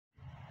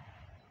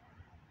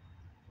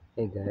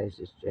Hey guys,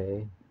 it's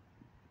Jay.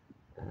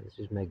 This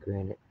is my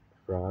granite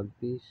frog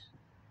piece.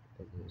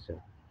 It is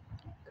a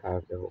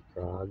carved out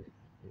frog.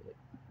 It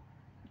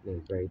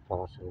may very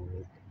possible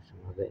make some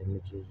other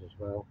images as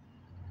well.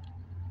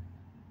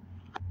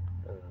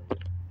 Um,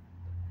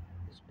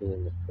 this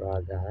being the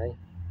frog eye,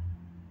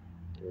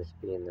 this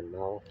being the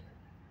mouth,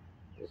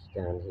 this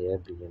down here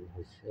being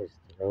his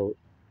throat,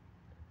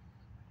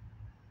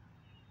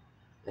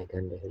 like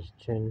under his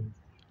chin,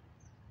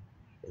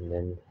 and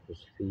then his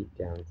feet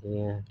down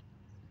here.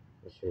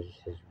 This is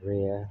his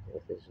rear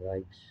with his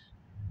legs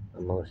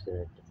almost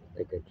in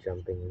like a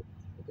jumping,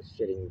 like a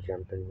sitting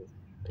jumping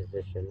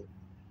position.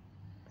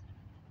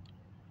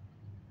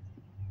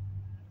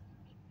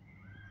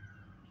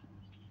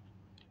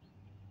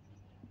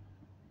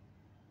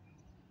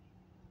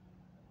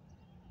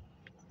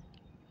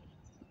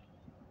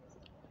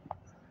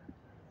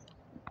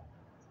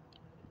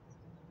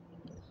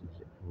 This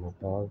is it from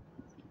above.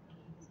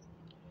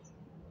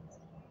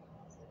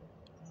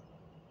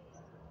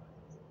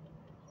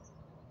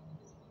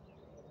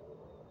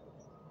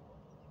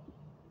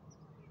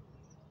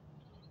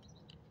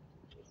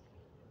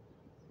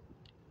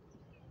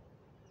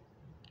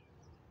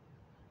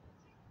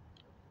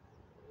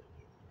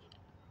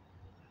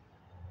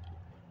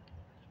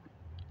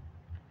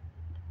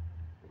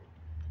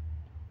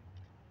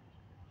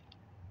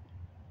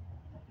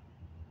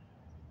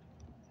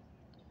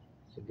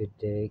 It's a good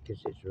day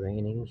because it's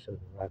raining, so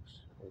the rocks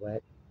are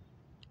wet.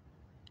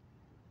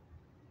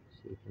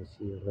 So you can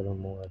see a little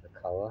more of the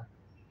color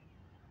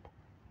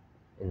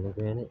in the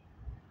granite.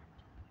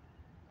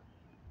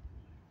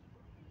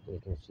 You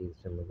can see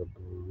some of the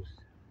blues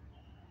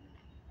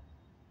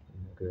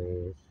and the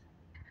grays.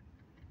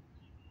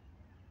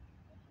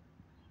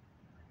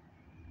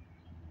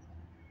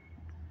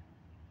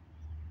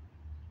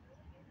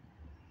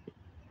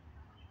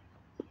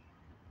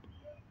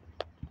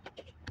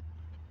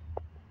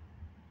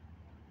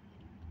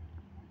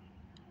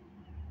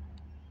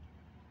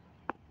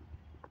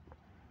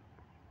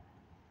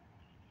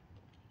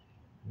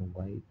 And the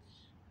whites.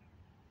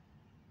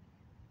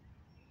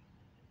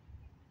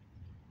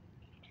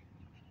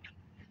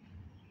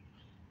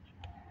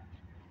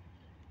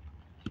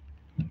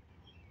 You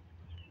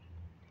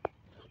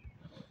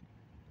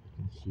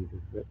can see the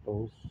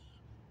ripples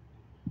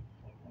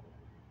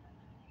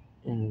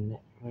in the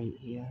neck right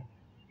here.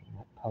 And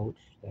that pouch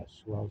that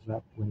swells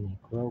up when they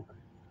croak.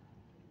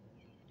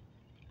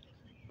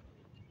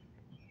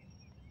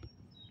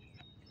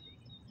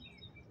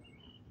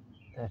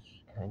 That's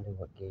kind of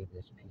what gave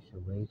this piece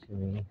away to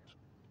me,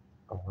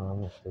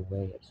 along with the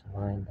way it's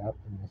lined up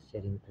in the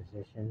sitting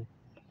position.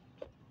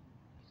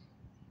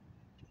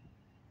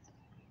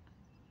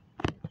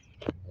 And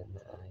then the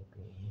eye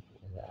being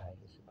where the eye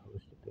is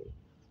supposed to be.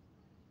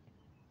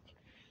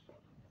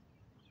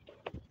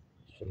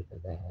 The shape of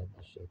the head,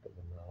 the shape of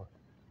the mouth.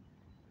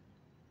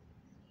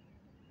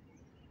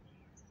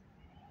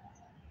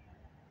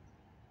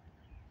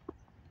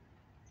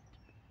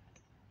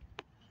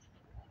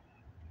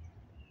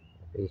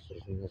 The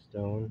faces in the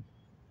stone.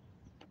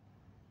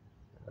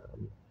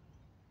 Um,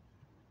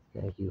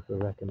 Thank you for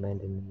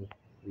recommending me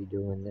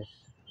redoing this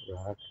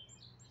rock.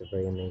 It's a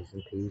very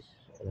amazing piece,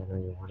 and I know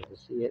you wanted to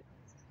see it.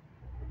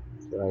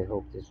 So I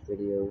hope this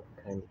video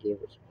kind of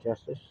gave it some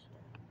justice.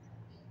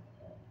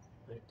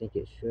 I think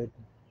it should.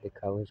 The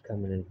colors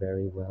coming in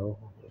very well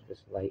with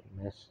this light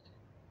mist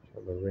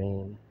of the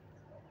rain.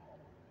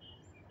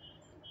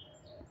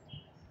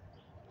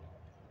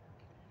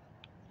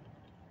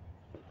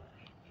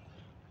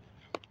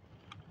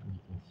 And you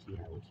can see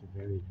how it's a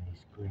very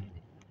nice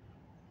granite.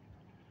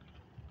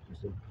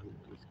 It's a blue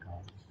these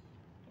colors.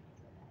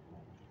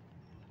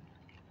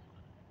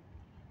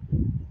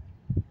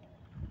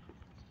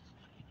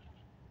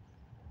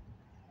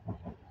 Of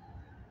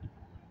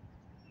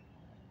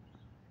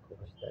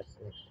course, that's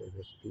next to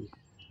this piece.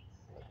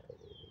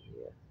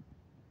 Yeah,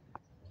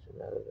 it's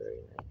another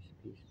very nice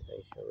piece that I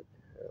showed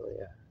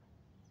earlier.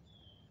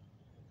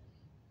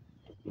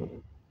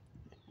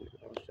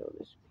 I'll show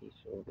this piece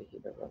over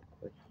here real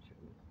quick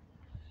too,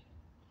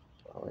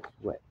 while it's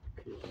wet,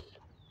 because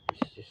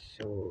it's just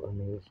so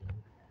amazing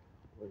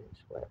when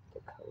it's wet,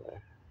 the color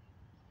of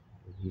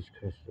these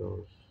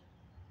crystals.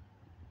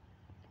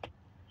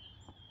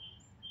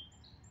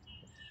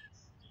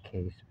 This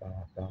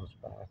K-spar,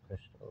 feldspar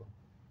crystal,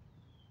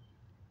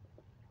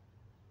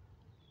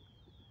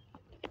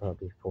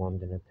 probably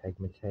formed in a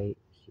pegmatite.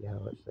 See how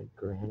it's like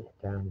granite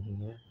down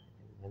here,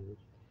 and then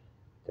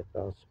the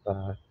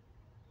feldspar,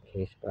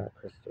 K-spar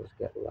crystals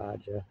get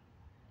larger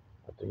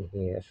up in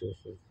here. So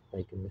this is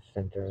like in the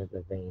center of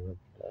the vein of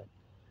the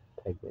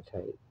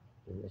pegmatite,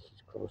 and this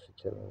is closer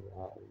to the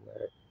wall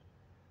where it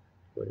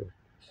would have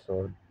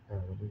sort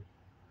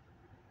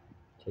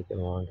taken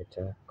longer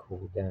to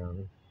cool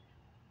down,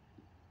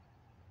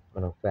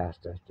 or no,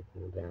 faster to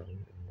cool down,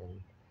 and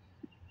then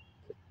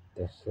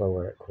the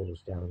slower it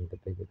cools down, the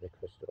bigger the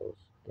crystals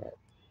get.